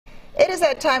is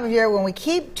that time of year when we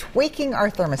keep tweaking our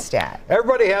thermostat.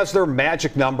 Everybody has their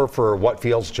magic number for what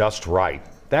feels just right.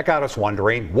 That got us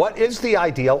wondering, what is the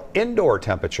ideal indoor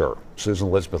temperature?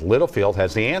 Susan-Elizabeth Littlefield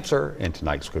has the answer in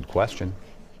tonight's Good Question.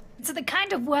 It's the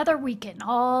kind of weather we can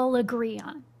all agree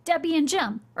on. Debbie and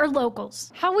Jim are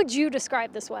locals. How would you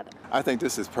describe this weather? I think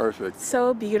this is perfect.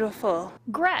 So beautiful.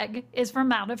 Greg is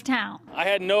from out of town. I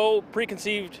had no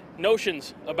preconceived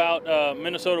notions about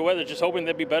Minnesota weather, just hoping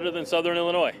they'd be better than Southern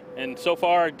Illinois. And so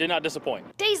far, did not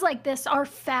disappoint. Days like this are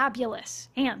fabulous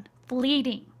and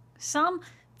fleeting. Some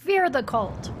fear the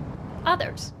cold.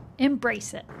 Others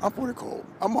embrace it. I'm for the cold.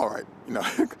 I'm all right. You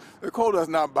know, the cold does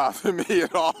not bother me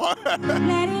at all.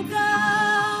 Let it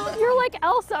go. You're like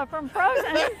Elsa from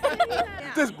Frozen.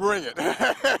 Just bring it.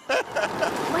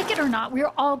 Like it or not,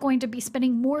 we're all going to be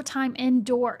spending more time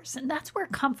indoors, and that's where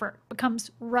comfort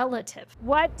becomes relative.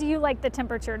 What do you like the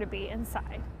temperature to be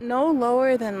inside? No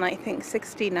lower than, I think,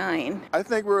 69. I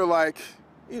think we're like,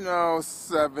 you know,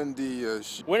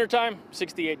 70-ish. Wintertime,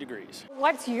 68 degrees.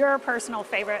 What's your personal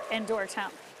favorite indoor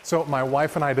temp? So my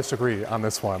wife and I disagree on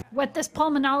this one. What this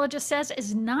pulmonologist says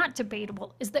is not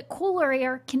debatable is that cooler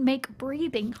air can make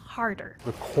breathing harder.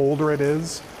 The colder it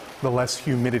is, the less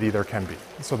humidity there can be.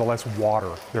 So the less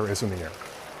water there is in the air,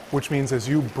 which means as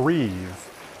you breathe,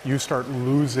 you start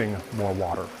losing more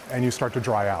water and you start to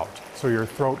dry out. So your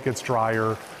throat gets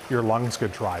drier, your lungs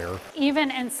get drier. Even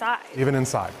inside? Even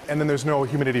inside. And then there's no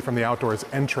humidity from the outdoors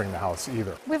entering the house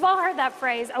either. We've all heard that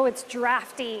phrase, oh, it's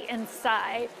drafty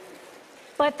inside.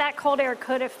 But that cold air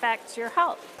could affect your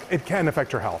health. It can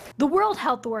affect your health. The World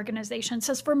Health Organization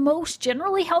says for most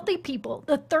generally healthy people,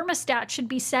 the thermostat should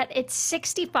be set at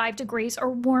 65 degrees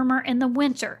or warmer in the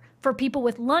winter. For people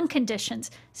with lung conditions,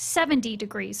 70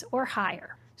 degrees or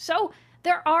higher. So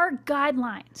there are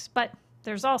guidelines, but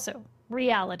there's also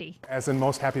reality. As in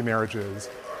most happy marriages,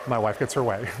 my wife gets her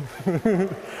way.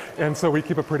 And so we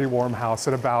keep a pretty warm house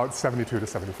at about 72 to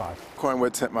 75. According to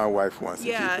what temp my wife wants to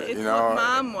keep it, It's you know? what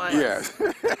Mom wants. Yes.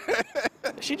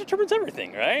 She determines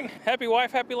everything, right? Happy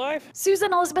wife, happy life.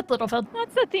 Susan-Elizabeth Littlefield,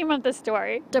 That's the theme of the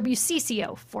story.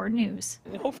 WCCO 4 News.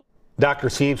 Dr.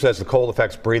 Stiehm says the cold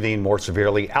affects breathing more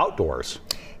severely outdoors.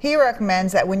 He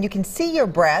recommends that when you can see your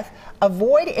breath,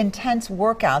 avoid intense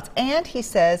workouts. And he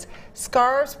says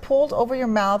scarves pulled over your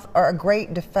mouth are a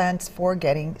great defense for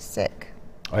getting sick.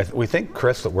 We think,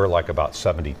 Chris, that we're like about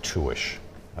 72-ish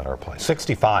at our place.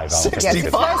 65. Yes,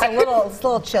 it's a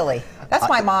little chilly. That's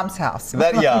my mom's house.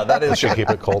 That is. Should keep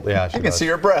it cold. Yeah, You can see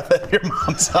your breath at your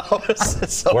mom's house.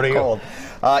 It's so What are you? cold.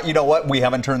 You know what? We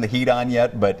haven't turned the heat on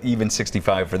yet, but even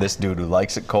 65 for this dude who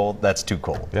likes it cold, that's too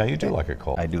cold. Yeah, you do like it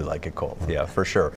cold. I do like it cold, yeah, for sure.